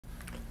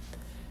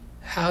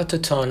How to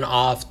turn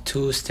off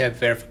two-step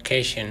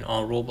verification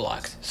on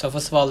Roblox. So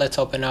first of all, let's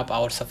open up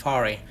our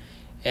Safari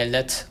and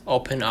let's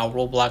open our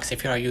Roblox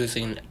if you are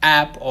using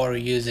app or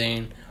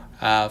using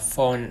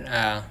phone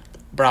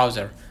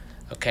browser.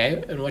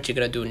 Okay, and what you're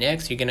gonna do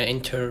next, you're gonna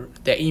enter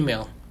the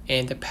email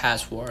and the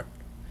password.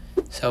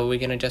 So we're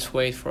gonna just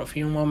wait for a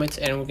few moments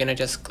and we're gonna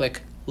just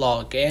click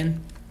log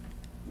in.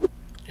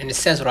 And it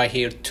says right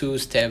here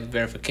two-step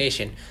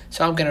verification.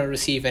 So I'm gonna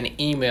receive an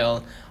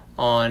email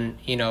on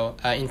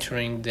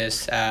entering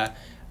this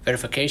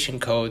verification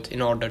code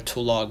in order to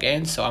log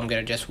in. So I'm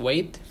gonna just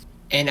wait,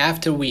 and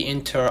after we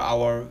enter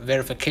our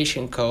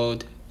verification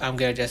code, I'm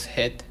gonna just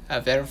hit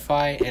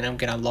verify and I'm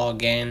gonna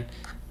log in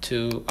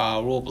to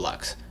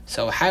Roblox.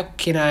 So how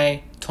can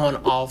I turn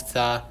off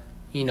the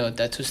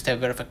the two-step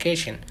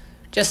verification?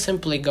 Just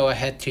simply go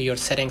ahead to your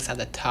settings at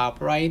the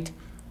top right,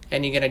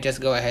 and you're gonna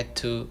just go ahead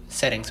to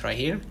settings right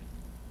here.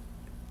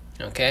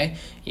 Okay,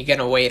 you're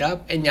gonna wait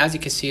up, and as you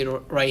can see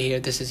right here,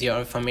 this is your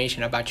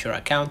information about your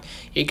account.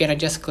 You're gonna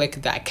just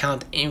click the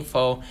account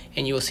info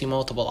and you will see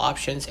multiple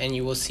options and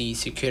you will see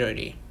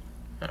security.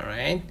 All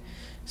right,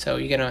 so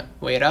you're gonna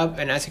wait up,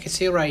 and as you can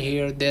see right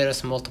here,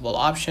 there's multiple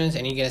options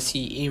and you're gonna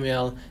see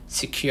email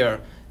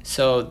secure.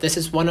 So this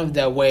is one of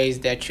the ways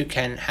that you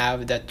can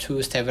have that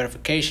two-step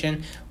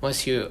verification.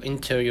 Once you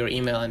enter your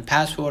email and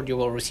password, you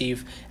will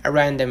receive a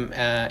random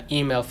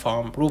email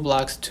from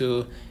Roblox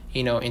to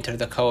enter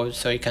the code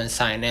so you can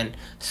sign in.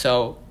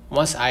 So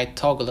once I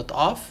toggle it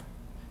off,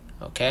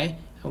 okay,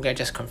 I'm gonna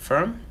just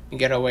confirm. You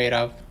gotta wait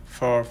up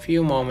for a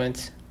few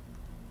moments,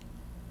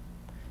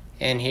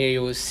 and here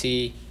you will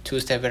see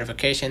two-step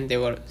verification. They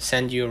will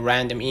send you a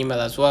random email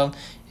as well,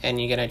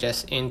 and you're gonna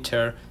just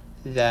enter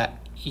the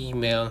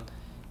email.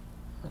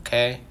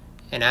 Okay,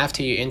 and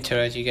after you enter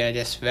it, you're gonna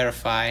just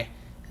verify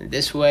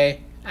this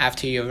way.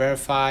 After you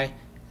verify,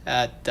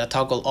 the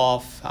toggle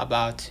off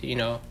about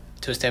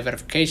two-step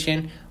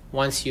verification.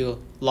 Once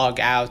you log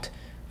out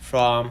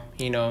from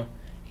your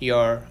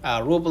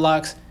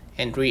Roblox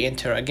and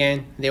re-enter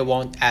again, they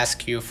won't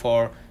ask you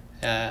for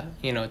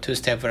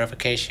two-step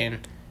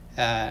verification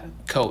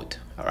code.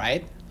 All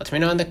right, let me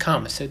know in the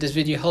comments if this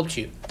video helped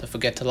you. Don't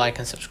forget to like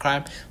and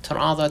subscribe, turn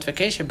on the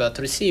notification bell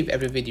to receive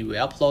every video we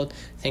upload.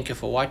 Thank you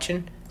for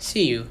watching.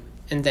 See you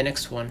in the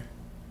next one.